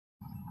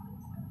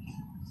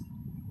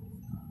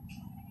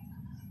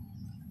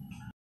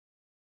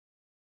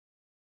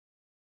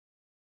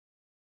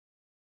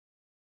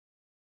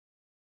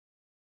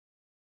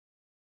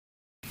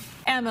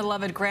And the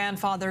beloved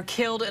grandfather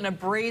killed in a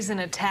brazen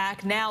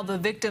attack. Now the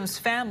victim's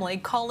family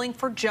calling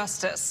for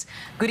justice.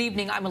 Good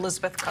evening, I'm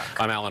Elizabeth Cook.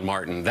 I'm Alan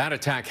Martin. That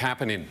attack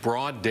happened in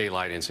broad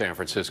daylight in San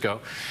Francisco.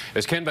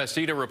 As Ken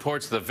Bastida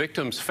reports, the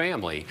victim's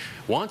family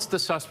wants the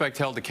suspect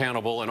held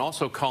accountable and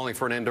also calling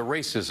for an end to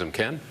racism.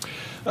 Ken?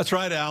 That's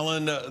right,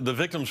 Alan. The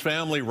victim's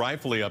family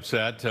rightfully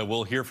upset.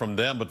 We'll hear from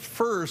them. But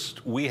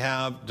first, we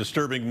have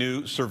disturbing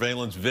new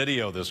surveillance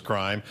video of this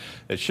crime.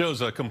 It shows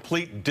a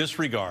complete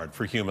disregard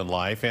for human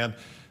life. And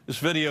this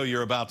video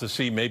you're about to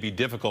see may be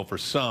difficult for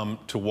some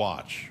to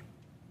watch.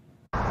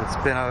 It's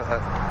been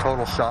a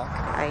total shock.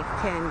 I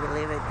can't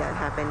believe it that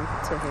happened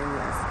to him.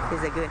 Yes.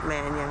 He's a good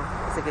man,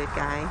 yeah. He's a good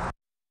guy.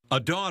 A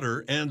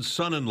daughter and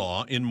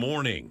son-in-law in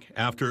mourning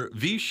after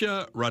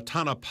Vicha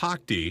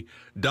Ratanapadkdee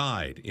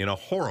died in a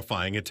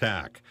horrifying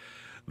attack.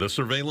 The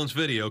surveillance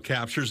video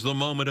captures the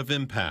moment of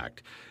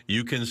impact.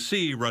 You can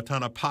see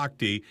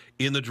Ratanapadkdee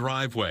in the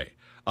driveway.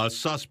 A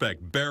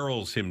suspect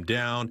barrels him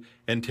down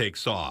and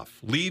takes off,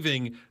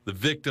 leaving the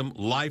victim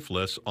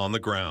lifeless on the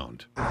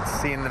ground.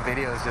 Seeing the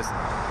video is just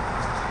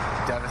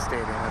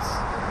devastating.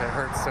 It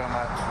hurts so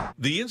much.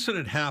 The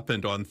incident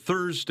happened on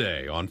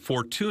Thursday on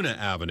Fortuna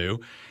Avenue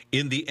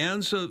in the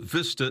Anza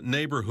Vista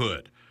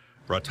neighborhood.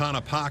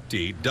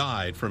 Ratanapadkdee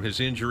died from his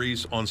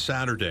injuries on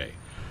Saturday.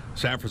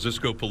 San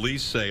Francisco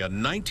police say a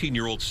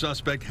 19-year-old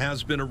suspect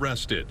has been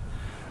arrested.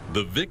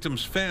 The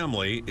victim's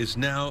family is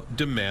now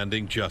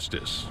demanding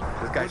justice.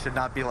 This guy should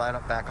not be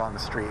let back on the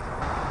street.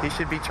 He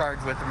should be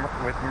charged with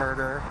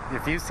murder.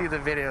 If you see the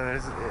video,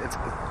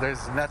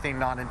 there's nothing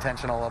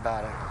non-intentional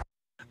about it.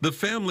 The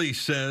family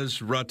says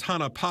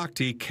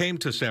Ratanapadkdee came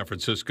to San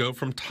Francisco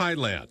from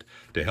Thailand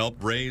to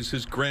help raise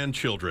his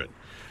grandchildren.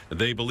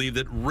 They believe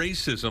that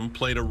racism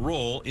played a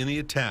role in the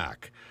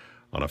attack.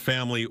 On a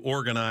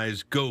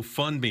family-organized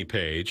GoFundMe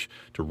page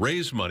to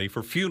raise money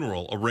for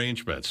funeral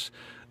arrangements,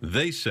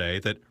 they say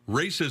that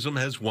racism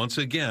has once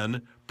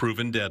again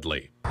proven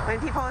deadly. When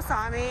people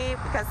saw me,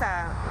 because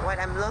what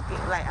I'm looking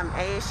like, I'm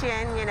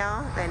Asian, you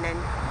know, and then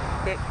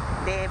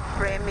they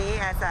frame me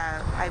as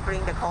I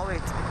bring the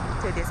COVID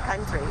to this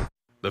country.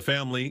 The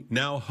family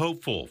now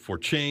hopeful for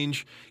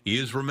change. He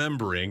is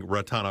remembering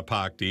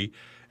Ratanapadkdee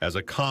as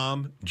a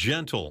calm,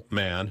 gentle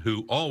man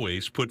who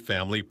always put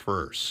family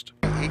first.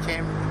 He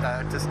came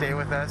to stay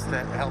with us,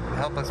 to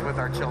help us with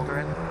our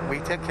children. We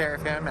took care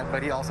of him,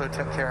 but he also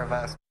took care of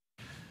us.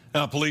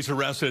 Now, police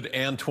arrested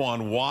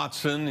Antonie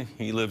Watson.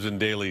 He lives in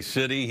Daly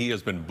City. He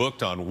has been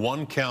booked on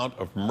one count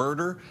of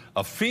murder.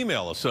 A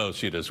female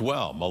associate as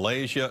well,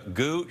 Maylasia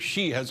Goo.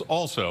 She has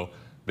also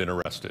been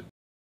arrested.